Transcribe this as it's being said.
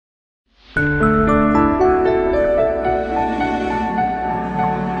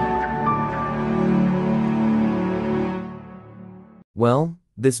Well,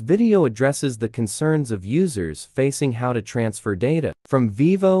 this video addresses the concerns of users facing how to transfer data from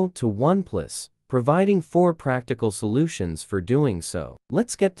Vivo to OnePlus, providing 4 practical solutions for doing so.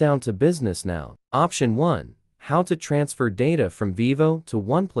 Let's get down to business now. Option 1. How to transfer data from Vivo to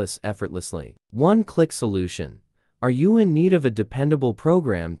OnePlus effortlessly. One-click solution. Are you in need of a dependable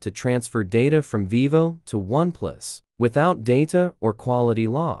program to transfer data from Vivo to OnePlus without data or quality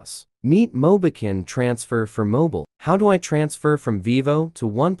loss? Meet Mobican Transfer for Mobile. How do I transfer from Vivo to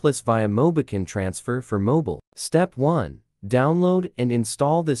OnePlus via Mobican Transfer for Mobile? Step 1. Download and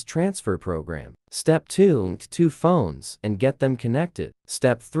install this transfer program. Step 2. Link 2 phones and get them connected.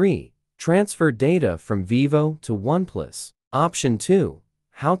 Step 3. Transfer data from Vivo to OnePlus. Option 2.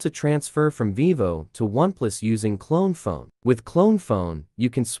 How to transfer from Vivo to OnePlus using Clone Phone. With Clone Phone,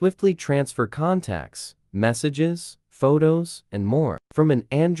 you can swiftly transfer contacts, messages, photos, and more from an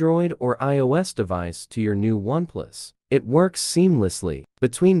Android or iOS device to your new OnePlus. It works seamlessly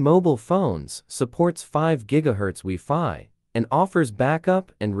between mobile phones, supports 5 GHz Wi-Fi, and offers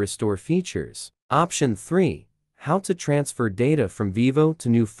backup and restore features. Option 3. How to transfer data from Vivo to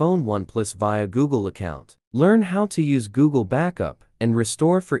new Phone OnePlus via Google account. Learn how to use Google Backup and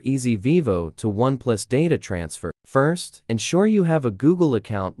restore for easy Vivo to OnePlus data transfer. First, ensure you have a Google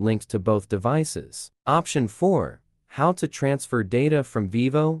account linked to both devices. Option 4. How to transfer data from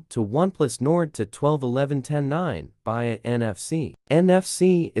Vivo to OnePlus Nord to 12.11.10.9 via NFC.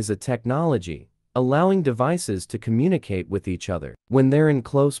 NFC is a technology allowing devices to communicate with each other when they're in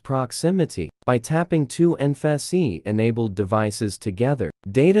close proximity. By tapping 2 NFC-enabled devices together,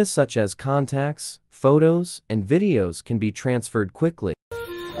 data such as contacts, photos, and videos can be transferred quickly.